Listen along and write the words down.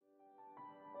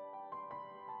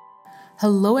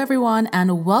Hello, everyone,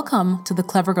 and welcome to the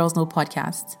Clever Girls Know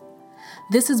podcast.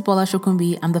 This is Bola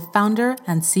Shokumbi. I'm the founder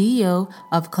and CEO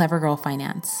of Clever Girl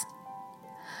Finance.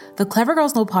 The Clever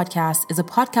Girls Know podcast is a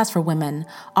podcast for women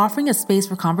offering a space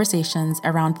for conversations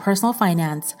around personal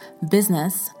finance,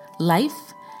 business,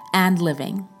 life, and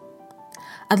living.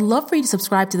 I'd love for you to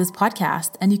subscribe to this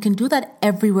podcast, and you can do that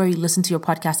everywhere you listen to your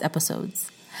podcast episodes.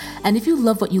 And if you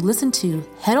love what you listen to,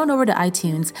 head on over to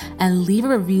iTunes and leave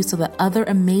a review so that other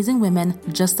amazing women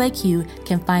just like you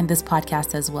can find this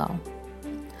podcast as well.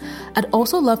 I'd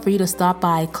also love for you to stop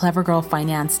by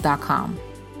clevergirlfinance.com.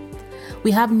 We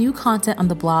have new content on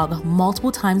the blog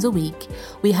multiple times a week.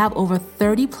 We have over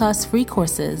 30 plus free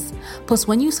courses. Plus,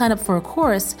 when you sign up for a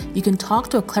course, you can talk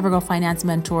to a Clever Girl Finance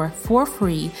mentor for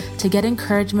free to get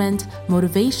encouragement,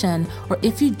 motivation, or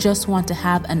if you just want to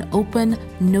have an open,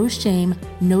 no shame,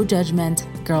 no judgment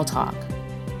girl talk.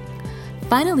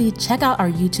 Finally, check out our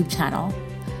YouTube channel.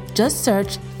 Just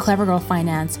search Clever Girl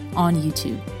Finance on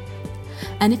YouTube.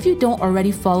 And if you don't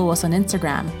already follow us on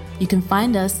Instagram, you can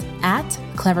find us at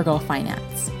Clever Girl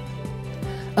Finance.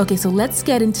 Okay, so let's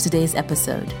get into today's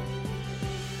episode.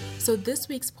 So this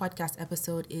week's podcast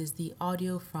episode is the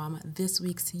audio from this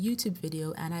week's YouTube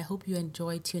video, and I hope you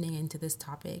enjoy tuning into this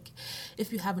topic.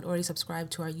 If you haven't already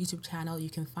subscribed to our YouTube channel, you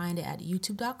can find it at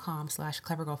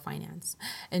youtube.com/clevergirlfinance.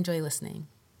 Enjoy listening.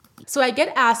 So I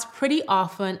get asked pretty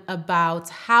often about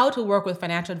how to work with a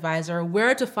financial advisor,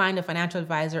 where to find a financial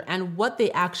advisor, and what they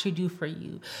actually do for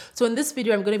you. So in this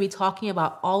video, I'm going to be talking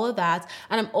about all of that.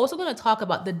 And I'm also going to talk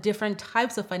about the different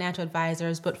types of financial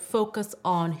advisors, but focus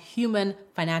on human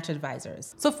financial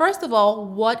advisors. So first of all,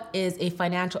 what is a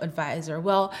financial advisor?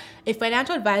 Well, a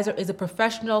financial advisor is a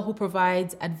professional who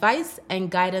provides advice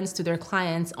and guidance to their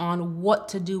clients on what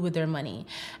to do with their money.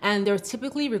 And they're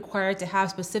typically required to have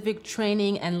specific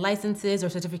training and licenses or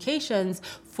certifications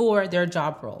for their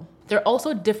job role. There are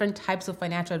also different types of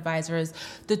financial advisors.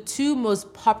 The two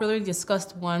most popularly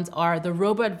discussed ones are the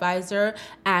robo-advisor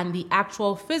and the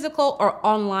actual physical or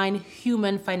online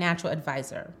human financial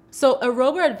advisor. So a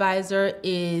robo-advisor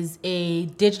is a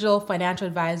digital financial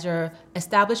advisor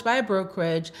established by a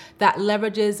brokerage that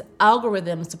leverages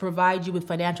algorithms to provide you with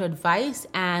financial advice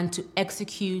and to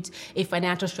execute a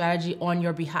financial strategy on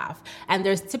your behalf. And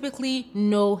there's typically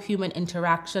no human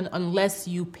interaction unless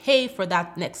you pay for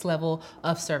that next level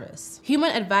of service.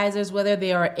 Human advisors, whether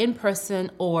they are in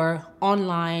person or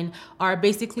online, are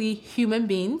basically human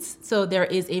beings. So there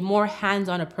is a more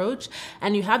hands-on approach,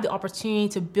 and you have the opportunity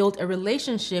to build a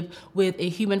relationship with a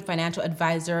human financial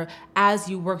advisor as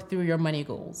you work through your money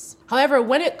goals. However,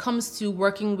 when it comes to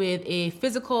working with a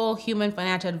physical human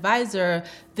financial advisor,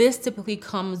 this typically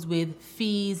comes with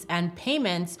fees and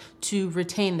payments to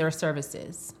retain their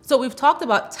services. So we've talked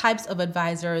about types of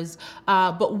advisors,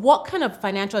 but what kind of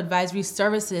financial advisory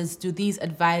services do these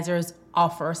advisors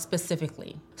offer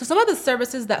specifically? So some of the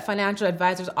services that financial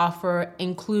advisors offer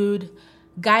include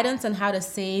guidance on how to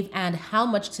save and how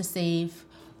much to save,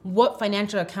 what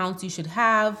financial accounts you should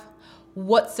have,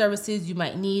 what services you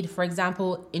might need, for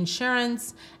example,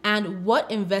 insurance, and what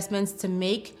investments to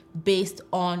make based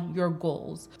on your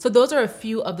goals. So those are a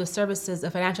few of the services a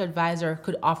financial advisor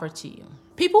could offer to you.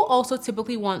 People also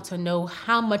typically want to know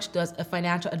how much does a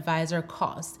financial advisor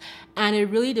cost, and it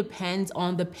really depends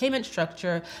on the payment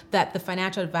structure that the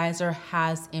financial advisor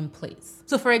has in place.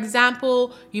 So for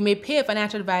example, you may pay a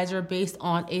financial advisor based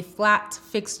on a flat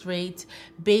fixed rate,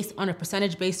 based on a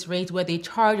percentage-based rate where they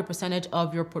charge a percentage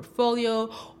of your portfolio,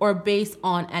 or based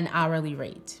on an hourly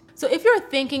rate. So if you're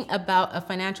thinking about a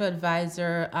financial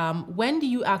advisor, when do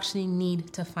you actually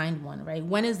need to find one, right?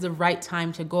 When is the right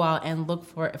time to go out and look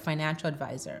for a financial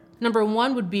advisor? Number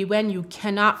one would be when you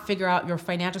cannot figure out your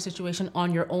financial situation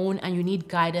on your own and you need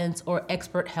guidance or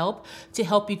expert help to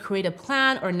help you create a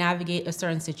plan or navigate a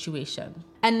certain situation.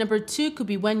 And number two could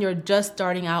be when you're just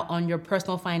starting out on your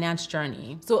personal finance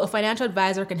journey. So a financial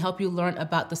advisor can help you learn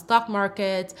about the stock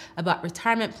market, about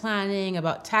retirement planning,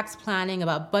 about tax planning,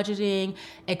 about budgeting,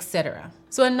 etc.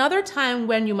 So another time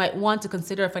when you might want to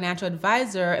consider a financial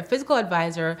advisor, a physical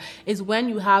advisor, is when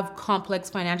you have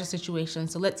complex financial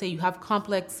situations. So let's say you have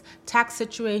complex tax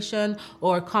situation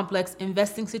or complex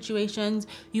investing situations,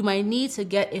 you might need to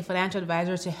get a financial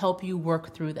advisor to help you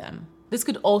work through them. This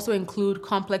could also include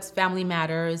complex family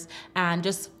matters and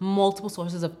just multiple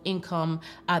sources of income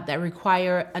that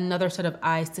require another set of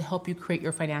eyes to help you create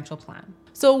your financial plan.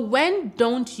 So when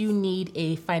don't you need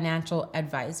a financial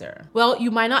advisor? Well,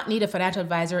 you might not need a financial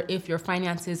advisor if your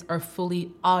finances are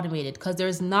fully automated because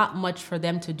there's not much for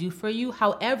them to do for you.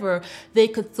 However, they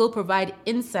could still provide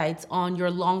insights on your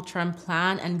long-term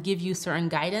plan and give you certain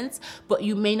guidance, but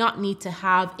you may not need to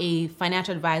have a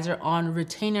financial advisor on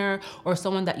retainer or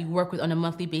someone that you work with on a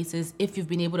monthly basis if you've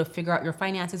been able to figure out your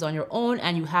finances on your own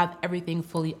and you have everything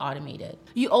fully automated.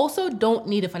 You also don't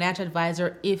need a financial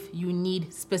advisor if you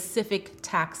need specific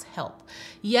tax help.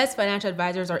 Yes, financial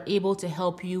advisors are able to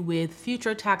help you with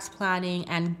future tax planning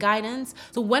and guidance.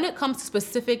 So when it comes to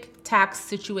specific tax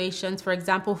situations, for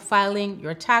example, filing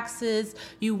your taxes,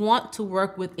 you want to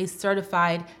work with a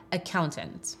certified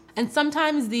accountant. And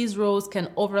sometimes these roles can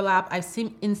overlap. I've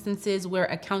seen instances where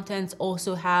accountants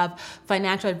also have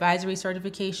financial advisory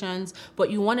certifications, but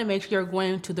you want to make sure you're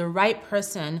going to the right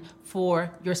person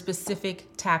for your specific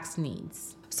tax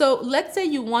needs. So let's say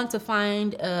you want to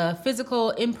find a physical,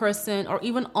 in-person, or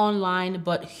even online,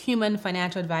 but human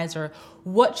financial advisor.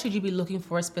 What should you be looking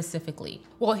for specifically?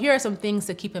 Well, here are some things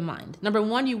to keep in mind. Number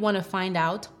one, you want to find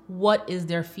out what is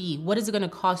their fee? What is it going to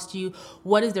cost you?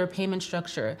 What is their payment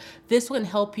structure? This will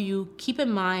help you keep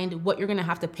in mind what you're going to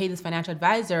have to pay this financial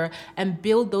advisor and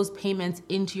build those payments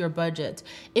into your budget.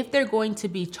 If they're going to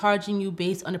be charging you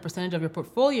based on a percentage of your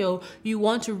portfolio, you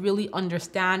want to really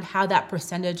understand how that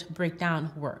percentage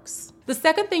breakdown works. The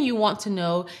second thing you want to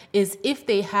know is if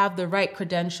they have the right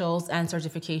credentials and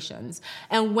certifications.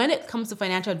 And when it comes to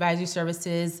financial advisory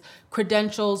services,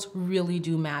 credentials really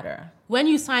do matter. When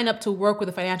you sign up to work with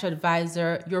a financial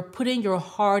advisor, you're putting your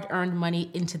hard-earned money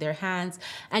into their hands,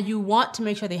 and you want to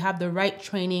make sure they have the right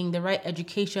training, the right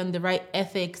education, the right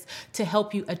ethics to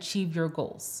help you achieve your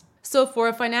goals. So for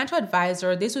a financial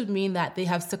advisor, this would mean that they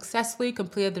have successfully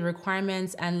completed the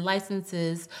requirements and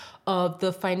licenses of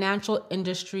the Financial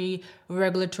Industry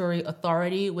Regulatory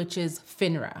Authority, which is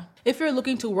FINRA. If you're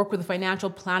looking to work with a financial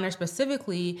planner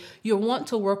specifically, you'll want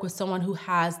to work with someone who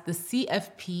has the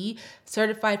CFP,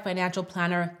 Certified Financial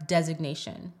Planner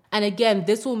designation. And again,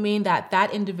 this will mean that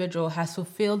that individual has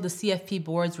fulfilled the CFP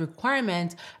board's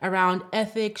requirement around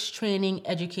ethics, training,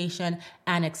 education,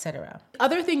 and etc. The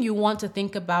other thing you want to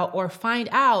think about or find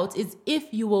out is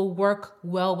if you will work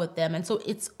well with them. And so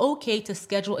it's okay to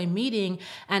schedule a meeting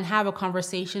and have a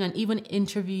conversation and even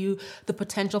interview the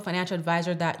potential financial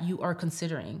advisor that you are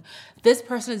considering. This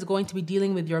person is going to be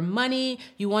dealing with your money.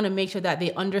 You want to make sure that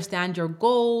they understand your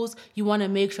goals. You want to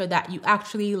make sure that you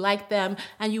actually like them,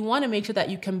 and you want to make sure that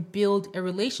you can build a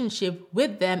relationship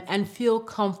with them and feel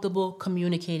comfortable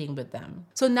communicating with them.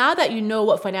 So now that you know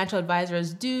what financial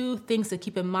advisors do, things to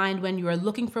keep in mind when you are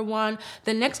looking for one,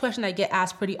 the next question I get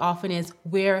asked pretty often is,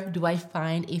 where do I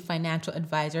find a financial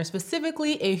advisor,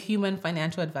 specifically a human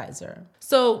financial advisor?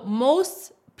 So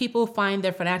most people find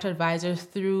their financial advisors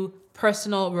through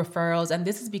personal referrals, and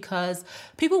this is because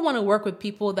people want to work with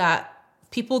people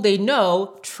they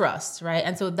know trust, right?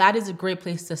 And so that is a great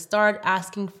place to start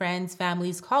asking friends,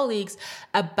 families, colleagues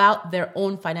about their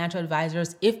own financial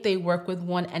advisors if they work with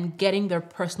one and getting their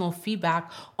personal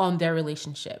feedback on their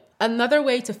relationship. Another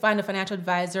way to find a financial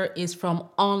advisor is from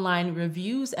online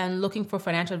reviews and looking for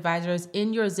financial advisors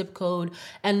in your zip code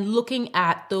and looking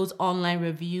at those online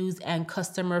reviews and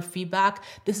customer feedback.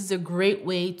 This is a great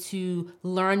way to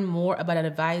learn more about an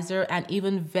advisor and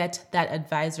even vet that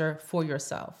advisor for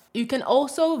yourself. You can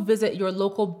also visit your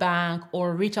local bank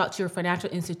or reach out to your financial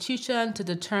institution to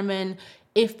determine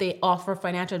if they offer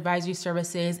financial advisory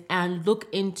services and look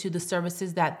into the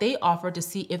services that they offer to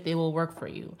see if they will work for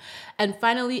you. And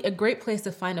finally, a great place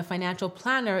to find a financial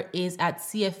planner is at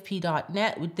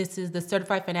cfp.net. This is the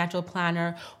Certified Financial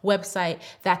Planner website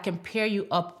that can pair you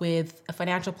up with a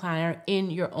financial planner in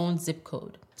your own zip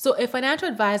code. So a financial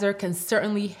advisor can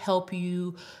certainly help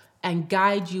you and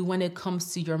guide you when it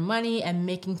comes to your money and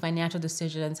making financial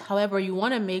decisions. However, you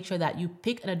want to make sure that you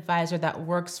pick an advisor that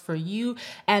works for you,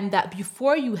 and that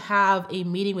before you have a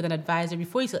meeting with an advisor,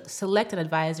 before you select an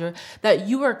advisor, that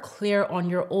you are clear on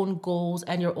your own goals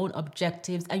and your own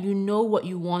objectives, and you know what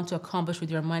you want to accomplish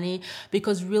with your money.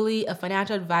 Because really, a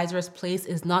financial advisor's place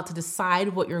is not to decide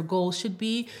what your goals should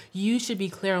be. You should be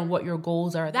clear on what your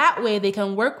goals are. That way, they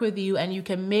can work with you and you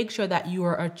can make sure that you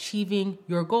are achieving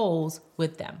your goals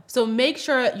with them. So make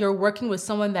sure you're working with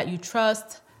someone that you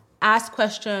trust, ask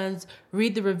questions,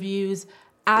 read the reviews,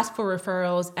 ask for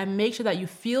referrals, and make sure that you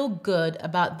feel good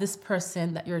about this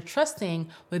person that you're trusting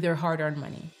with your hard-earned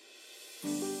money.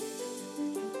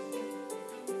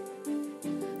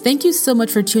 Thank you so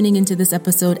much for tuning into this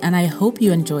episode, and I hope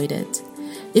you enjoyed it.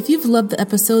 If you've loved the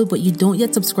episode but you don't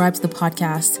yet subscribe to the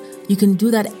podcast, You can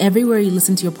do that everywhere you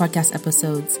listen to your podcast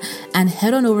episodes. And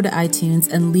head on over to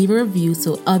iTunes and leave a review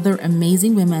so other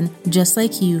amazing women just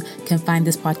like you can find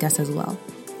this podcast as well.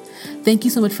 Thank you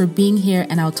so much for being here,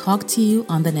 and I'll talk to you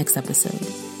on the next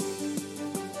episode.